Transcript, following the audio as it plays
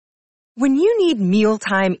When you need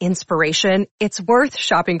mealtime inspiration, it's worth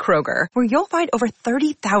shopping Kroger, where you'll find over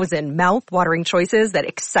 30,000 mouth-watering choices that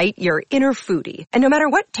excite your inner foodie. And no matter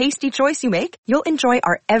what tasty choice you make, you'll enjoy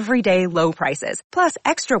our everyday low prices, plus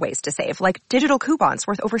extra ways to save, like digital coupons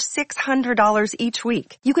worth over $600 each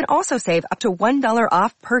week. You can also save up to $1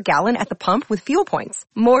 off per gallon at the pump with fuel points.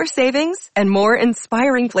 More savings and more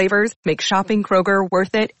inspiring flavors make shopping Kroger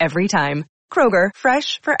worth it every time. Kroger,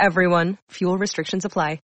 fresh for everyone. Fuel restrictions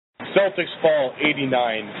apply. Celtics fall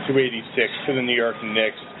 89-86 to the New York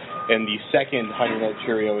Knicks in the second Honey Nut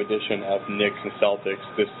Cheerio edition of Knicks and Celtics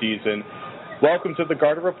this season. Welcome to the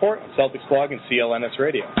Garter Report on Celtics Blog and CLNS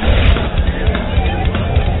Radio.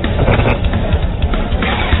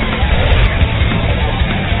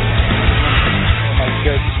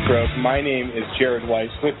 My name is Jared Weiss.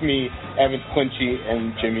 With me, Evan Quincy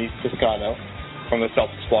and Jimmy Toscano from the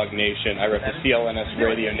Celtics Blog Nation. I rep the CLNS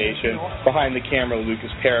Radio Nation. Behind the camera,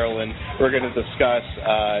 Lucas Parolin. We're going to discuss,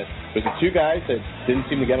 was it two guys that didn't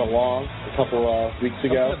seem to get along a couple weeks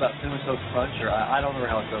ago? Something about Cinnamon Toast Crunch, or I don't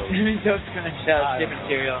remember how it goes. Cinnamon Toast Crunch,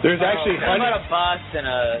 different cereal. There's actually... about a bus and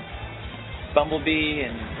a bumblebee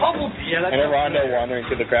and... Bumblebee, yeah, that's... And a rondo wandering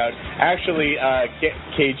through the crowd. Actually,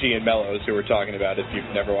 KG and Mellows, who we're talking about, if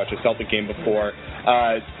you've never watched a Celtic game before,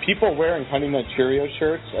 people wearing Honey Nut Cheerio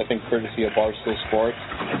shirts, I think courtesy of Barstool Sports,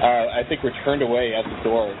 I think were turned away at the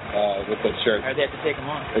door with those shirts. Or they have to take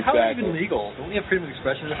them off. Exactly. How is it even legal? Don't we have freedom of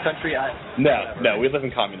expression in this country? No, we live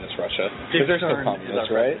in communist Russia. Because they're still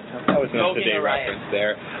communists, right? That was a today reference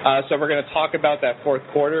there. So we're going to talk about that fourth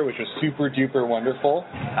quarter, which was super duper wonderful.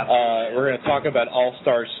 We're going to talk about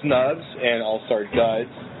All-Star snubs and All-Star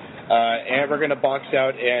duds. And we're going to box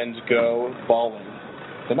out and go balling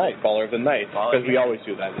tonight, baller of the night, because we always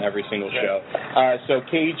do that in every single show. So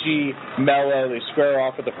KG, Mello, they square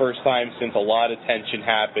off for the first time since a lot of tension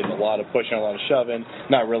happened, a lot of pushing, a lot of shoving,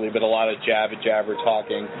 not really, but a lot of jabber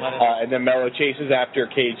talking. And then Mello chases after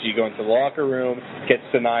KG, going to the locker room, gets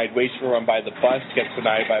denied, waits for run by the bus, gets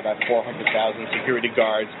denied by about 400,000 security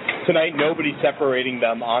guards. Tonight, nobody's separating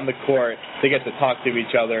them on the court. They get to talk to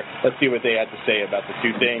each other. Let's see what they had to say about the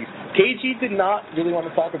two things. KG did not really want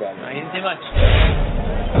to talk about it. He didn't say much.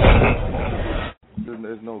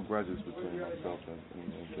 There's no grudges between myself and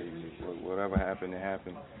KG. Whatever happened, it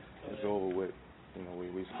happened. It's over with. You know,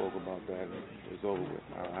 we spoke about that. And it's over with.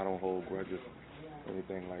 I don't hold grudges,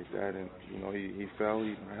 anything like that. And you know, he fell.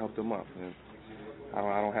 I helped him up. And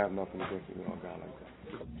I don't have nothing against a guy like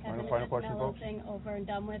that. Final question, folks. Thing over and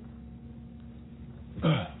done with.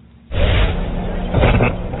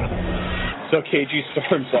 So KG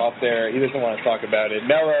storms off there. He doesn't want to talk about it.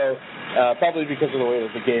 Mello, probably because of the way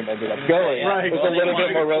that the game ended up going, was a little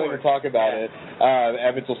bit more willing to talk about it.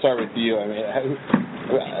 Evans, we'll start with you. I mean,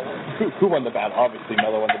 who won the battle? Obviously,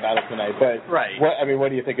 Mello won the battle tonight. But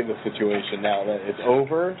what do you think of the situation now? That it's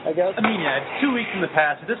over, I guess? I mean, yeah, it's 2 weeks in the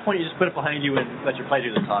past. At this point, you just put it behind you and let your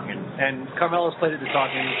players do the talking. And Carmelo's played the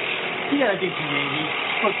talking. He had a decent game. He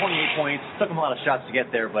scored 28 points. Took him a lot of shots to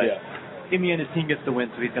get there, but in the end, his team gets the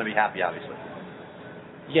win, so he's going to be happy, obviously.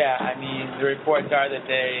 Yeah, I mean, the reports are that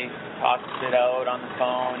they talked it out on the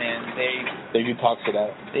phone, and they do talk it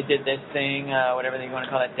out. They did this thing, whatever they want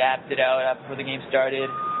to call it, dapped it out before the game started.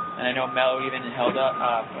 And I know Mello even helped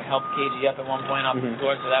KG up at one point off the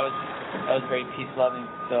floor, so that was very peace loving.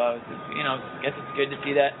 So I was, I guess it's good to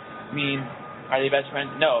see that. I mean, are they best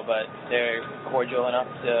friends? No, but they're cordial enough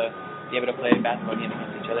to be able to play a basketball game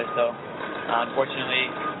against each other. So unfortunately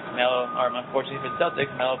for the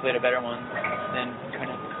Celtics, Mello played a better one than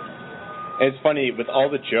Trinidad. It's funny, with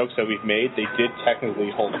all the jokes that we've made, they did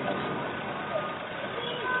technically hold hands.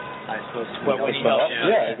 I suppose. When he helped,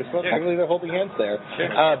 it was technically they're holding hands there.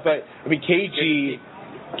 Sure. But I mean, KG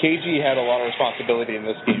had a lot of responsibility in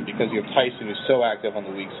this game because you have Tyson, who's so active on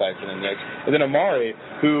the weak side for the Knicks, and then Amari,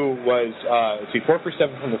 who was 4 for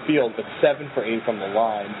 7 from the field, but 7 for 8 from the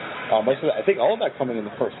line. Most of that, I think all of that coming in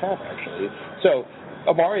the first half, actually. So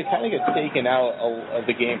Amari kind of gets taken out of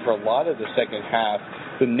the game for a lot of the second half.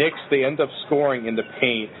 The Knicks, they end up scoring in the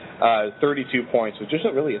paint 32 points, which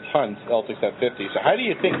isn't really a ton. Celtics have 50. So how do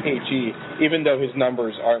you think KG, even though his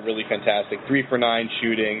numbers aren't really fantastic, 3 for 9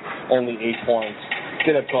 shooting, only 8 points,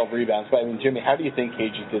 did have 12 rebounds. But, I mean, Jimmy, how do you think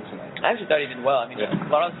KG did tonight? I actually thought he did well. I mean, a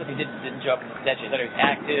lot of the stuff he didn't show up in the stat sheet. I thought he was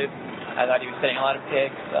active. I thought he was setting a lot of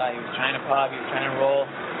picks. He was trying to pop. He was trying to roll.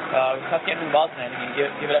 It was tough getting the ball tonight. I mean,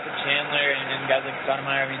 give it up to Chandler and guys like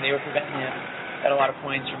Sotomayor. I mean, they were preventing him at a lot of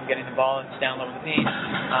points from getting the ball and down low in the paint.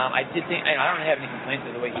 I did think, I don't really have any complaints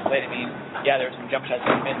with the way he played. I mean, yeah, there were some jump shots that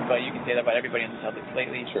he missed, but you can say that about everybody on the Celtics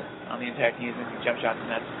lately. Sure. The entire team is missing jump shots, and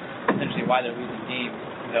that's essentially why they're losing games.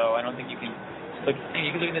 So I don't think you can look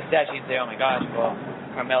at the stat sheet and say, oh my gosh, well,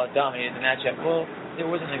 Carmelo dominated the matchup. Well, it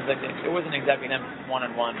wasn't exactly them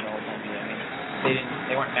one-on-one the whole time. I mean,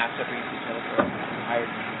 they weren't matched up against each other for entire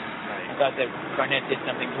team. I thought that Garnett did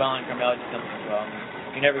something well and Carmelo did something well.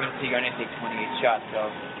 You're never going to see Garnett take 28 shots, so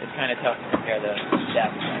it's kind of tough to compare the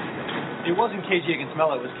stats. It wasn't KG against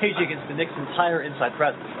Melo. It was KG against the Knicks' entire inside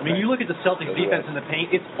presence. I mean, you look at the Celtics' defense in the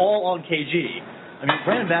paint, it's all on KG. I mean,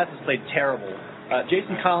 Brandon Bass has played terrible.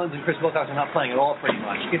 Jason Collins and Chris Wilcox are not playing at all pretty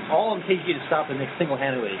much. It's all on KG to stop the Knicks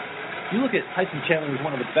single-handedly. You look at Tyson Chandler, who's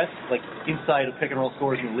one of the best inside pick-and-roll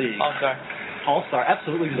scorers in the league. All-star,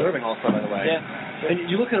 absolutely deserving All-Star, by the way. Yeah. And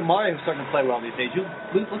you look at Amari, who's starting to play well these days. You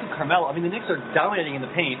look at Carmelo. I mean, the Knicks are dominating in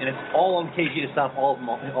the paint, and it's all on KG to stop all of them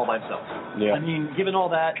all by himself. Yeah. I mean, given all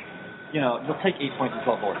that, you'll take 8 points and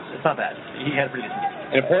 12 boards. It's not bad. He had a pretty good game.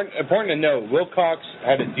 And important to note, Wilcox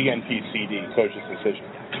had a DNP CD, coach's decision.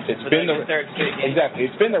 It's been exactly.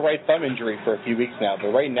 It's been the right thumb injury for a few weeks now,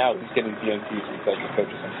 but right now he's getting DNPs because the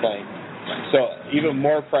coach isn't playing. So even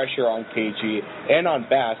more pressure on KG and on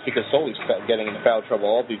Bass because Soli's getting into foul trouble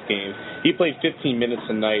all these games. He played 15 minutes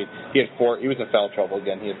a night. He was in foul trouble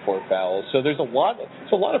again. He had 4 fouls. So there's a lot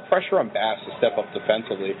of pressure on Bass to step up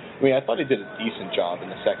defensively. I mean, I thought he did a decent job in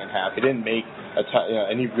the second half. He didn't make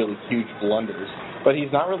any really huge blunders, but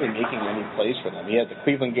he's not really making any plays for them. He had the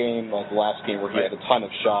Cleveland game, the last game, where he had a ton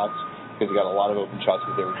of shots because he got a lot of open shots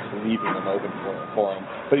because they were just leaving them open for him.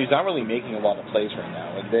 But he's not really making a lot of plays right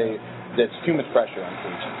now, and that's too much pressure on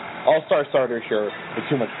KG. All-star starter, sure, but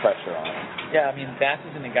too much pressure on him. Yeah, I mean, Bass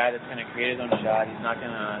isn't a guy that's going to create his own shot. He's not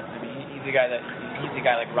going to. I mean, he's a guy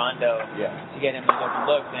like Rondo. Yeah. To get him those open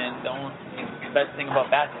looks, and the best thing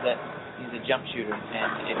about Bass is that he's a jump shooter.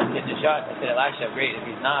 And if he's hitting a shot, I said it last year, great. If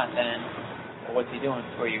he's not, then what's he doing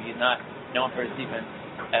for you? He's not known for his defense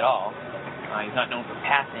at all. He's not known for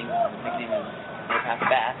passing. His nickname is No Pass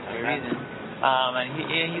Bass for a reason. And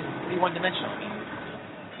he's one-dimensional. I mean,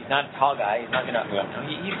 he's not a tall guy. He's not gonna.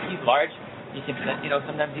 He's large. He can.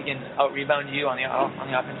 Sometimes he can out-rebound you on the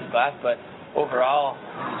offensive glass. But overall,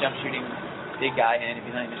 he's a jump-shooting big guy. And if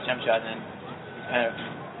he's not even a jump shot, then he's kind of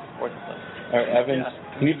worthless. All right, Evans,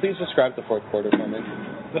 can you please describe the fourth quarter for me?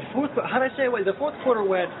 How did I say it? The fourth quarter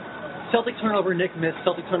went Celtic turnover, Nick missed,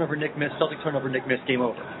 Celtic turnover, Nick missed, Celtic turnover, Nick missed, game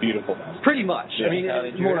over. Beautiful. Pretty much. Yeah. I mean,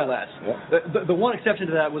 more or less. Yeah. The one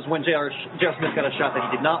exception to that was when J.R. Smith got a shot that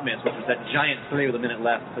he did not miss, which was that giant 3 with a minute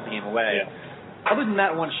left to put the game away. Yeah. Other than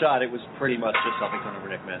that one shot, it was pretty much just Celtic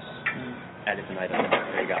turnover, Nick miss. Added tonight.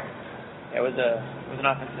 There you go. It was an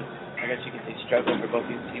offensive, I guess you could say, struggle for both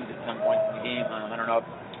these teams at some point in the game. I don't know if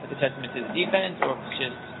it's a testament to the defense or if it's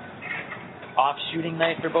just off shooting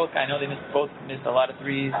night for both. I know they both missed a lot of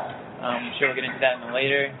threes. I'm sure we'll get into that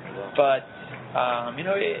later. But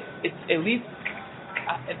it's at least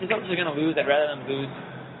if the Celtics are going to lose, I'd rather them lose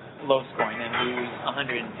low scoring than lose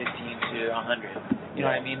 115 to 100. You know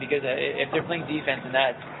what I mean? Because if they're playing defense, and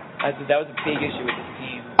that was a big issue with this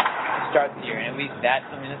team to start the year, and at least that's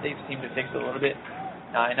something that they've seemed to fix a little bit.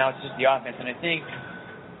 And now it's just the offense, and I think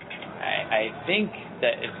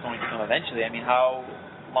that it's going to come eventually. I mean, how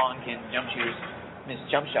long can jump shooters miss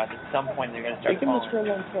jump shots? At some point, they're going to start falling. They can miss for a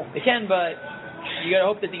long time. They can, but you got to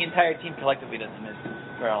hope that the entire team collectively doesn't miss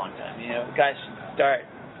for a long time. Guys should start,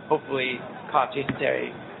 hopefully, caught Jason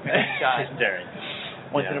Terry shot. Jason Terry.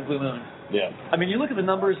 Once in a blue moon. Yeah. I mean, you look at the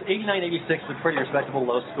numbers, 89-86 is a pretty respectable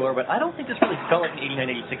low score, but I don't think this really felt like an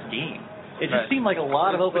 89-86 game. It just seemed like a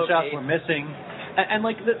lot of open shots were missing. And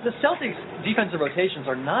the Celtics' defensive rotations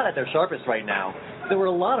are not at their sharpest right now. There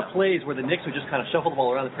were a lot of plays where the Knicks would just kind of shuffle the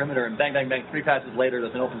ball around the perimeter and bang, bang, bang, 3 passes later,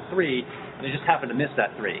 there's an open 3, and they just happen to miss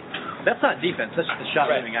that 3. That's not defense, that's just a shot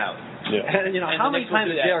riming out. Yeah. And, how many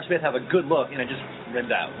times did J.R. Smith have a good look and it just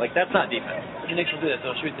rimmed out? That's not defense. The Knicks will do that.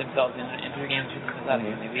 They'll shoot themselves in 3 games, shoot themselves out of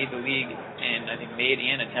the game. They lead the league in, I think, made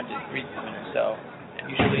and attempted 3-pointers. So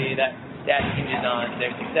usually that stat hinges on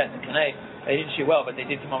their success. And tonight, they didn't shoot well, but they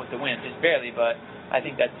did come up with the win, just barely. But I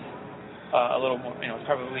think that's a little more, it's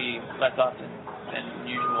probably less often than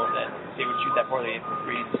usual that they would shoot that poorly for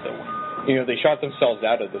 3 and still win. They shot themselves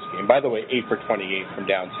out of this game. By the way, 8 for 28 from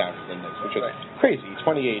downtown for the Knicks, which is crazy.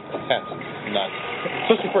 28 attempts, nuts.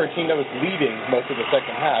 Especially for a team that was leading most of the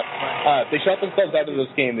second half. They shot themselves out of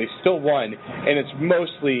this game. They still won, and it's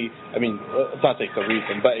mostly, let's not take the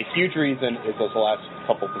reason, but a huge reason is those last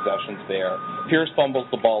couple possessions there. Pierce fumbles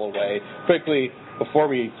the ball away. Quickly, before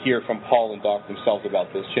we hear from Paul and Doc themselves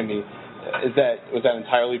about this, Jimmy, was that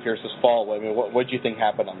entirely Pierce's fault? What did you think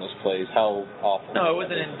happened on those plays? How awful? No, it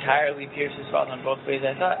wasn't entirely Pierce's fault on both plays.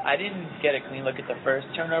 I didn't get a clean look at the first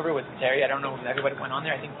turnover with Terry. I don't know exactly what went on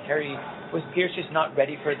there. I think was Pierce just not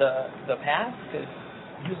ready for the pass? Cause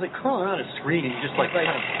he was crawling around a screen and he just kind of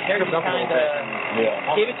Terry tripped up a little bit.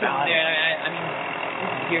 Gave it to him there. And I mean,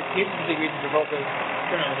 Pierce is a big reason for both those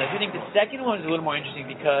turnovers. I do think the second one is a little more interesting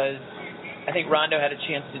because I think Rondo had a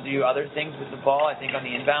chance to do other things with the ball. I think on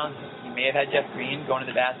the inbounds, he may have had Jeff Green going to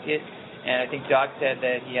the basket, and I think Doc said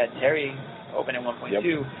that he had Terry open at 1.2,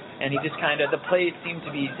 and he just kind of, the play seemed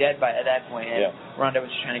to be dead at that point, and Rondo was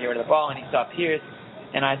just trying to get rid of the ball, and he saw Pierce,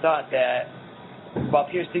 and I thought that while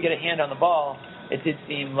Pierce did get a hand on the ball, it did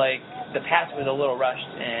seem like the pass was a little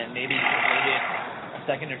rushed, and maybe he waited a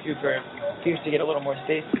second or two for Pierce to get a little more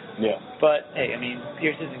space. Yeah. But hey, I mean,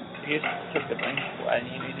 Pierce took the blame. I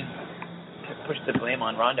mean, he didn't push the blame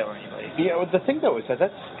on Rondo or anybody. Yeah, well, the thing though is that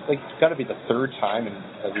that's like got to be the third time in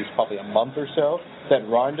at least probably a month or so that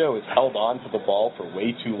Rondo has held on to the ball for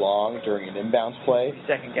way too long during an inbounds play.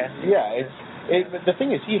 Second guess. Yeah, the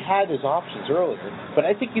thing is he had his options earlier, but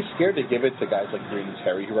I think he's scared to give it to guys like Green and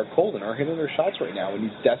Terry who are cold and aren't hitting their shots right now, and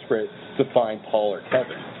he's desperate to find Paul or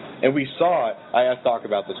Kevin. And we saw it. I have to talk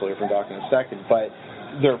about this later from Doc in a second, but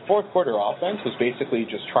their fourth quarter offense was basically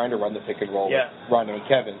just trying to run the pick and roll with Rondo and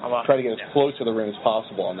Kevin, try to get as close to the rim as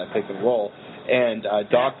possible on that pick and roll. And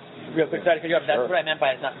Doc, real quick, sorry to cut you off. That's what I meant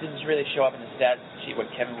by it. Didn't really show up in the stats sheet what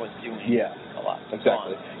Kevin was doing. A lot.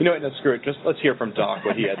 Exactly. You know what? No, screw it. Just let's hear from Doc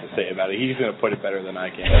what he had to say about it. He's going to put it better than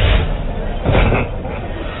I can.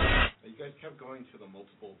 You guys kept going to the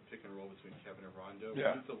multiple pick and roll between Kevin and Rondo.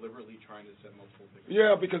 Were you deliberately trying to set multiple pick and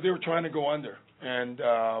roll? Yeah, because they were trying to go under. And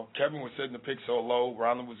Kevin was setting the pick so low,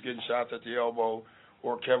 Rondo was getting shots at the elbow,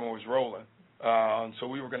 or Kevin was rolling. So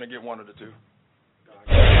we were going to get one of the two.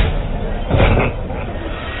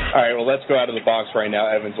 All right, well, let's go out of the box right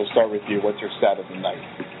now. Evans, we'll start with you. What's your stat of the night?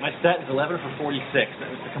 My stat is 11 for 46.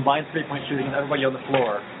 That was the combined three-point shooting of everybody on the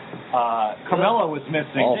floor. Carmelo was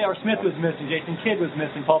missing. J.R. Smith was missing. Jason Kidd was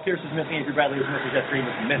missing. Paul Pierce was missing. Avery Bradley was missing. Jeff Green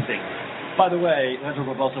was missing. By the way, Leonard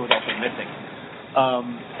Bobosa was also missing.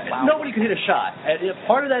 Nobody could hit a shot.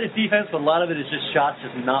 Part of that is defense, but a lot of it is just shots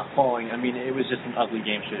just not falling. I mean, it was just an ugly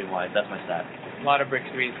game shooting-wise. That's my stat. A lot of brick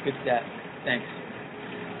threes. Good stat. Thanks.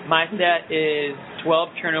 My stat is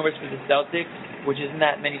 12 turnovers for the Celtics, which isn't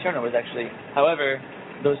that many turnovers, actually. However,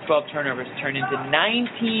 those 12 turnovers turned into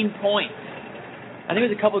 19 points. I think it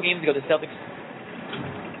was a couple games ago the Celtics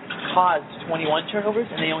caused 21 turnovers,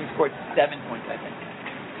 and they only scored 7 points, I think.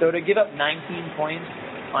 So to give up 19 points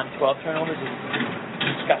on 12 turnovers is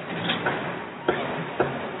disgusting.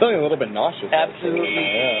 Feeling a little bit nauseous. Absolutely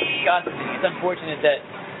disgusting. It's unfortunate that,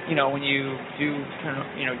 you know, when you do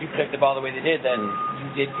pick the ball the way they did, that you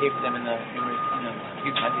did pay for them in the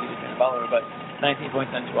few times you did turn the ball over, but 19 points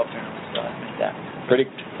on 12 turnovers, so that's my stat.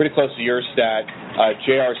 Pretty close to your stat.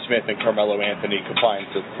 J.R. Smith and Carmelo Anthony combined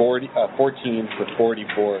to 14 for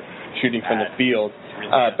 44 shooting from the field.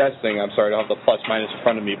 Best thing, I'm sorry, I don't have the plus-minus in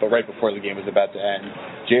front of me, but right before the game was about to end,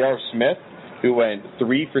 J.R. Smith, who went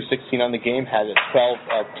 3 for 16 on the game, had a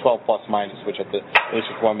 12 plus-minus, which at the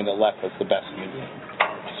initial 1 minute left was the best in the game.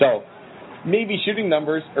 So maybe shooting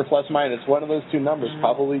numbers or plus-minus, one of those two numbers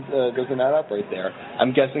probably doesn't add up right there.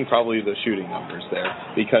 I'm guessing probably the shooting numbers there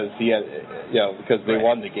because he had, because they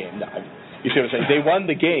won the game. You see what I'm saying? They won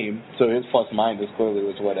the game, so his plus-minus clearly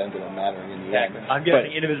was what ended up mattering in the end. I'm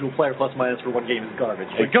guessing individual player plus-minus for one game is garbage.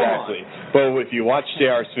 Exactly. But if you watch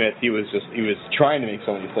J.R. Smith, he was trying to make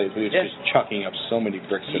so many plays, but he was just chucking up so many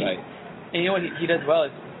bricks tonight. And you know what he does well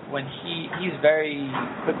is when he's very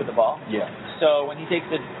quick with the ball. Yeah. So when he takes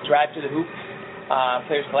the drive to the hoop,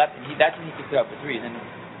 players collapse, and that's when he kicks it up for threes. And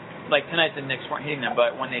like tonight, the Knicks weren't hitting them,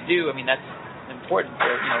 but when they do, I mean that's important for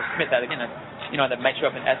Smith. That again, that might show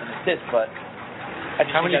up as an assist, but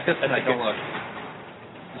how many assists tonight? Don't look.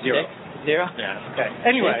 0. 0? Yeah. Okay.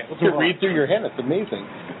 Anyway, to read through your hand, it's amazing.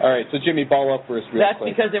 All right, so Jimmy, ball up for us real quick. That's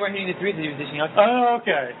because they weren't hitting the threes and he was dishing out. Oh,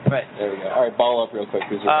 okay. Right. There we go. All right, ball up real quick.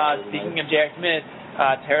 Speaking of J.R. Smith,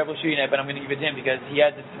 terrible shooting night, but I'm going to give it to him because he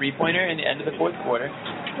had the three-pointer in the end of the fourth quarter.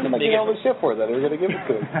 What am I getting all this shit for that? They were going to give it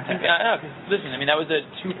to him. I know, because listen, I mean, that was a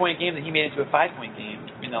 2-point game that he made into a 5-point game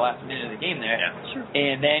in the last minute of the game there. Yeah, sure.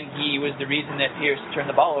 And then he was the reason that Pierce turned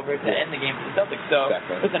the ball over to end the game for the Celtics. So,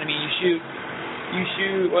 listen, I mean, you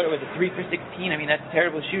shoot, what was it, 3 for 16? I mean, that's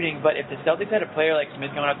terrible shooting, but if the Celtics had a player like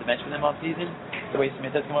Smith coming off the bench for them all season, the way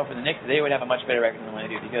Smith has come up for the Knicks, they would have a much better record than what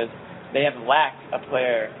they do because they have lacked a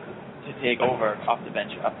player to take over off the bench,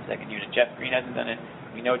 off the second unit. Jeff Green hasn't done it.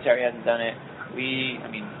 We know Terry hasn't done it.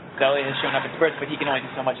 Zelly has shown up in spurts, but he can only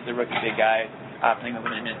do so much as a rookie big guy playing the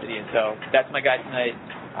limited minutes that he is. So that's my guy tonight,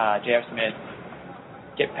 J.R. Smith.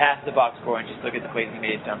 Get past the box score and just look at the plays he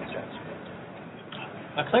made down the stretch.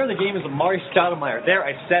 My player of the game is Amari Stoudemire. There,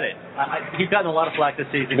 I said it. He's gotten a lot of flack this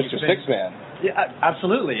season. Mr. Six-Man. Yeah,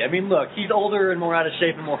 absolutely. I mean, look, he's older and more out of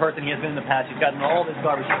shape and more hurt than he has been in the past. He's gotten all this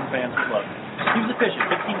garbage from fans. Look, he was efficient.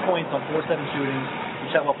 15 points on 4-7 shooting.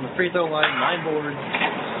 He shot well from the free throw line, 9 boards.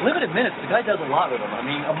 limited minutes, the guy does a lot with them. I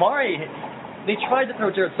mean, Amari, they tried to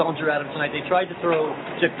throw Jared Sullinger at him tonight. They tried to throw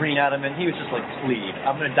Jeff Green at him, and he was just like, leave.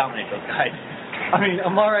 I'm going to dominate those guys. I mean,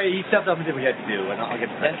 Amari, he stepped up and did what he had to do, and I'll give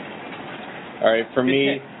him credit. All right, for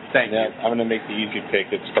me, thank you. I'm going to make the easy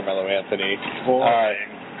pick. It's Carmelo Anthony. Boy.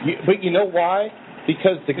 But you know why?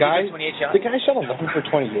 Because the guy shot 11 for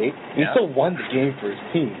 28, and he still won the game for his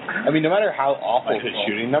team. I mean, no matter how awful his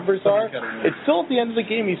shooting numbers are, it's still at the end of the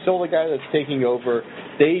game, he's still the guy that's taking over.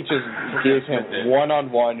 They just gave him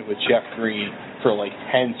one-on-one with Jeff Green for like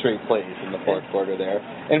 10 straight plays in the fourth quarter there.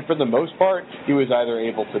 And for the most part, he was either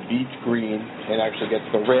able to beat Green and actually get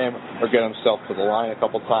to the rim or get himself to the line a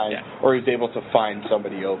couple times, or he's able to find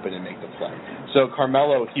somebody open and make the play. So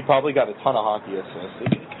Carmelo, he probably got a ton of hockey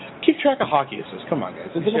assists. Keep track of hockey assists. Come on,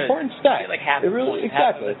 guys. It's an important stat. Like half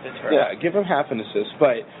exactly. Give him half an assist.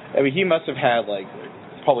 But, I mean, he must have had, like,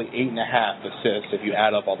 probably 8.5 assists if you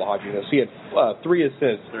add up all the hockey assists. He had 3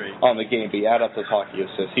 assists on the game, but you add up those hockey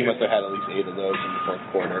assists. He must have had at least 8 of those in the fourth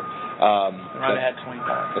quarter. Rondo had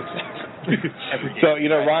 25. So,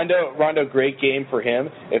 you know, Rondo, great game for him.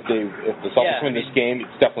 If the Celtics win this game,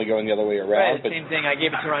 it's definitely going the other way around. Right, same thing. I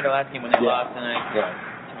gave it to Rondo last game when they lost, and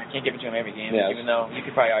I can't give it to him every game, even though you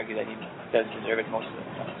could probably argue that he does deserve it most of the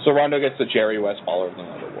time. So Rondo gets the Jerry West Baller of the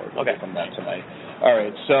Night award. We'll give him that tonight. All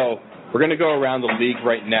right, so we're going to go around the league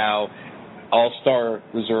right now. All-Star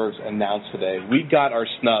reserves announced today. We got our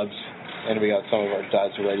snubs, and we got some of our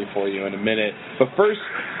duds ready for you in a minute. But first,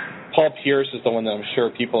 Paul Pierce is the one that I'm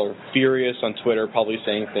sure people are furious on Twitter, probably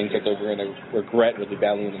saying things that they're going to regret really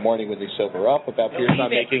badly in the morning when they sober up about Pierce not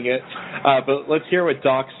making it. But let's hear what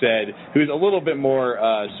Doc said, who's a little bit more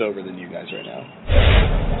sober than you guys right now.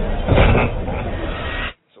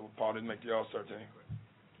 So Paul didn't make the All-Star team.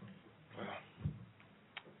 Well,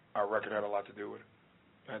 our record had a lot to do with it.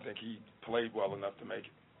 I think he played well enough to make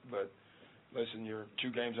it. But listen, you're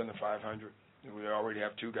 2 games under 500. We already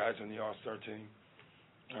have 2 guys on the All-Star team.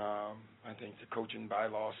 I think the coaching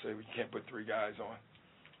bylaws say we can't put 3 guys on.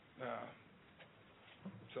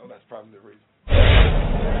 So that's probably the reason.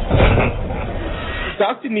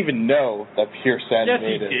 Doc didn't even know that Pierce hadn't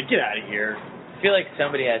made it. Yes, he did. Get out of here. I feel like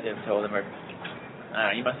somebody had to have told him, or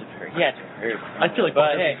you must have heard. He had to have heard. I feel like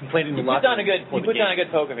he's complaining he put down a good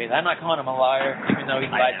poker face. I'm not calling him a liar, even though he's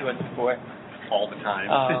lied to us before. All the time.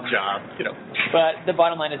 It's his job. You know. But the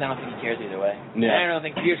bottom line is I don't think he cares either way. Yeah. And I don't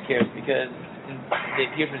think Pierce cares because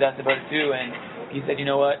Pierce was asked about it too, and he said, you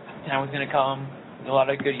know what, time was going to come. There's a lot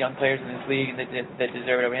of good young players in this league that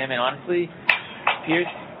deserve it over him. And honestly, Pierce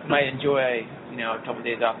might enjoy, a couple of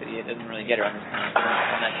days off that he doesn't really get around this time.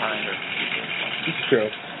 On that time. It's true.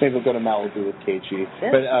 Maybe we'll go to Malibu with KG.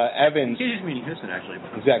 But Evans. KG's meeting Houston, actually.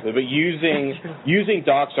 Exactly. But using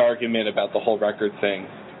Doc's argument about the whole record thing,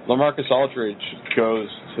 LaMarcus Aldridge goes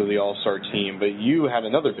to the All-Star team, but you had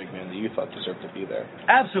another big man that you thought deserved to be there.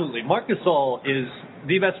 Absolutely. Marc Gasol is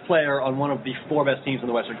the best player on one of the 4 best teams in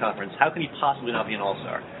the Western Conference. How can he possibly not be an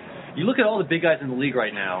All-Star? You look at all the big guys in the league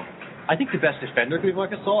right now, I think the best defender could be Marc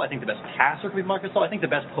Gasol. I think the best passer could be Marc Gasol. I think the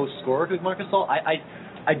best post scorer could be Marc Gasol.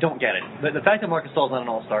 I don't get it. The fact that Marc Gasol is not an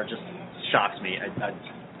All-Star just shocks me. I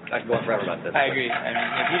could go on forever about this. I agree. I mean,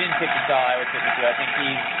 if he didn't pick Gasol, I would pick him too. I think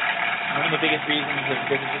he's one of the biggest reasons is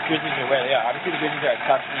because the Grizzlies are where they are. Obviously, the Grizzlies are a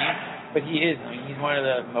tough team, but he is. I mean, he's one of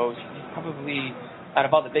the most, probably, out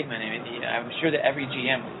of all the big men, I'm sure that every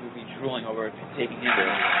GM would be drooling over taking him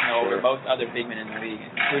over most other big men in the league,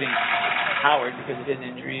 including Howard because of his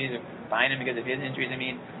injuries, or buying him because of his injuries. I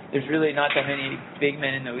mean, there's really not that many big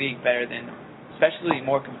men in the league better than, especially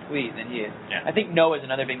more complete than he is. Yeah. I think Noah's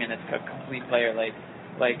another big man that's a complete player like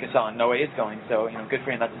Gasol, and Noah is going, so, good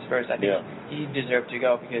for him. That's his first. I think he deserved to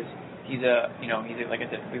go because he's like I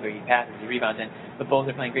said, he passes, he rebounds, but both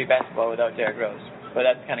are playing great basketball without Derrick Rose. But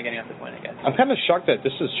that's kind of getting off the point, I guess. I'm kind of shocked that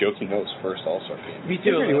this is Joakim Noah's first All-Star game. Me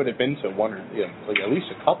too. He would have been to one or at least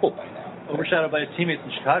a couple by now. Overshadowed by his teammates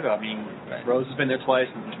in Chicago. I mean, Rose has been there twice,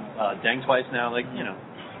 and Deng twice now.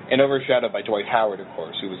 And overshadowed by Dwight Howard, of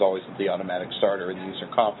course, who was always the automatic starter in the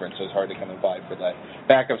Eastern Conference, so it's hard to come and vie for that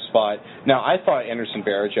backup spot. Now, I thought Anderson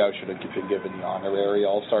Varejao should have been given the honorary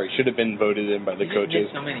All-Star. He should have been voted in by the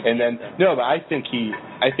coaches. But I think he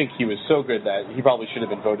was so good that he probably should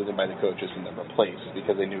have been voted in by the coaches and then replaced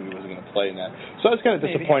because they knew he wasn't going to play in that. So I was kind of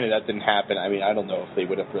disappointed that didn't happen. I mean, I don't know if they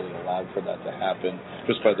would have really allowed for that to happen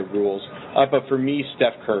just by the rules. But for me,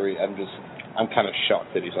 Steph Curry, I'm kind of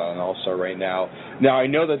shocked that he's not an All-Star right now. Now, I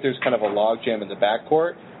know that there's kind of a logjam in the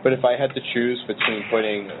backcourt, but if I had to choose between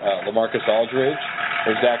putting LaMarcus Aldridge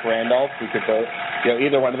or Zach Randolph, we could vote.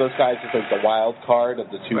 either one of those guys is like the wild card of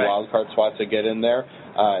the two wild card spots that get in there.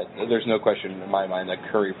 There's no question in my mind that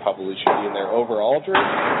Curry probably should be in there over Aldridge.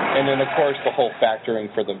 And then, of course, the whole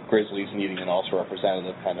factoring for the Grizzlies needing an also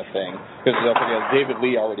representative kind of thing. Because don't forget, David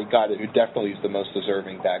Lee already got it, who definitely is the most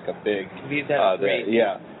deserving backup big. He's great.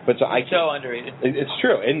 Yeah. But so so underrated. It's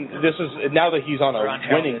true. And this is, now that he's on a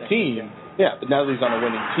winning team, but now that he's on a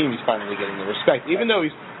winning team, he's finally getting the respect. Even though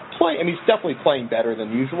he's he's definitely playing better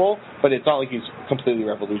than usual, but it's not like he's completely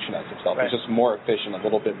revolutionized himself. He's just more efficient, a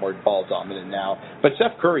little bit more ball dominant now. But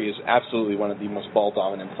Steph Curry is absolutely one of the most ball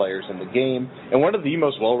dominant players in the game, and one of the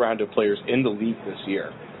most well-rounded players in the league this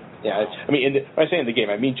year. Yeah, when I say in the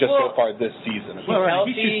game, I mean just so far this season. He's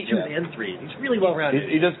healthy. He shoots 2 and 3. He's really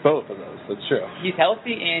well-rounded. He does both of those. That's true. He's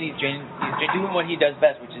healthy, and he's doing what he does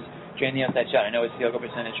best, which is draining the outside shot. I know his field goal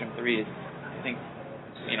percentage from 3 is, I think,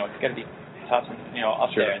 it's got to be tops,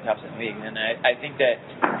 up there and tops in the league. And I think that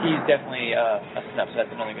he's definitely a snub, so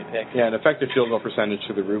that's another good pick. Yeah, an effective field goal percentage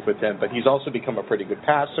to the roof with him, but he's also become a pretty good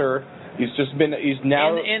passer. He's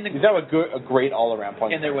now a great all-around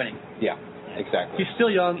point. And they're winning. Yeah, exactly. He's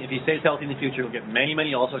still young. If he stays healthy in the future, he'll get many,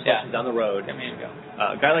 many all-star selections down the road. I mean,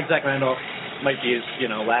 a guy like Zach Randolph might be his,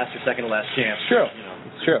 last or second to last chance. True.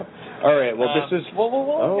 It's true. All right, well, this is...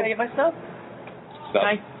 Whoa. Can I get my snub?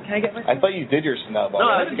 Can I get my snub? I thought you did your snub. No,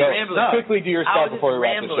 I was rambling. Quickly do your snub before we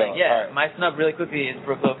wrap the show. Yeah, right. My snub really quickly is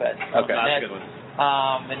Brook Lopez. Okay. That's a good one.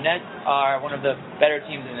 The Nets are one of the better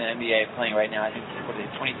teams in the NBA playing right now. I think,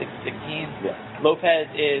 26-16? Yeah. Lopez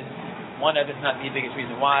is one of, if not the biggest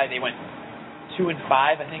reason why. They went 2-5,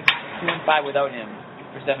 I think. 2-5 without him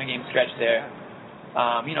for 7-game stretch there.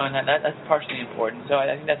 And that's partially important. So I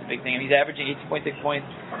think that's a big thing. He's averaging 18.6 points,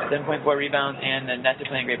 7.4 rebounds, and the Nets are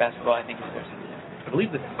playing great basketball. I think he's there. I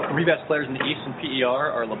believe the three best players in the East in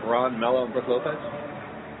PER are LeBron, Melo, and Brook Lopez.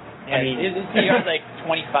 Yeah, his PER is like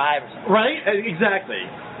 25 or something. Right? Exactly.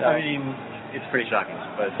 So, it's pretty shocking.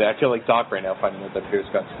 But I feel like Doc right now finding out that Pierce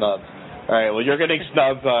got snubbed. All right, well, you're getting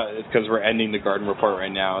snubbed because we're ending the Garden Report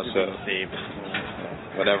right now. So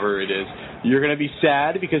whatever it is. You're going to be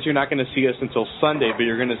sad because you're not going to see us until Sunday, but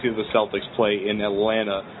you're going to see the Celtics play in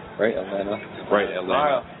Atlanta. Right, Atlanta? Right,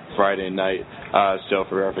 Atlanta. Friday night. So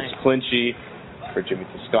for reference, Clinchy. For Jimmy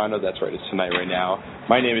Toscano, that's right, it's tonight right now.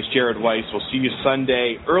 My name is Jared Weiss. We'll see you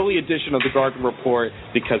Sunday, early edition of the Garden Report,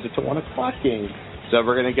 because it's a 1 o'clock game. So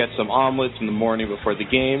we're going to get some omelets in the morning before the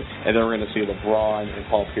game, and then we're going to see LeBron and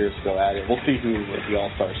Paul Pierce go at it. We'll see who is the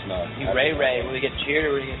all-star snub. Ray, will he get cheered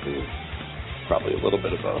or will he get booed? Probably a little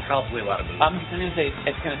bit of both. Probably a lot of booze. I'm going to say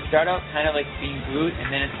it's going to start out kind of like being booed,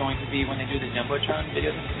 and then it's going to be when they do the Jumbotron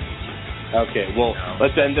videos. Okay, well,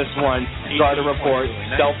 let's end this one. Garden Report,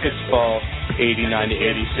 Celtics fall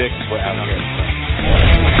 89-86. We're out here.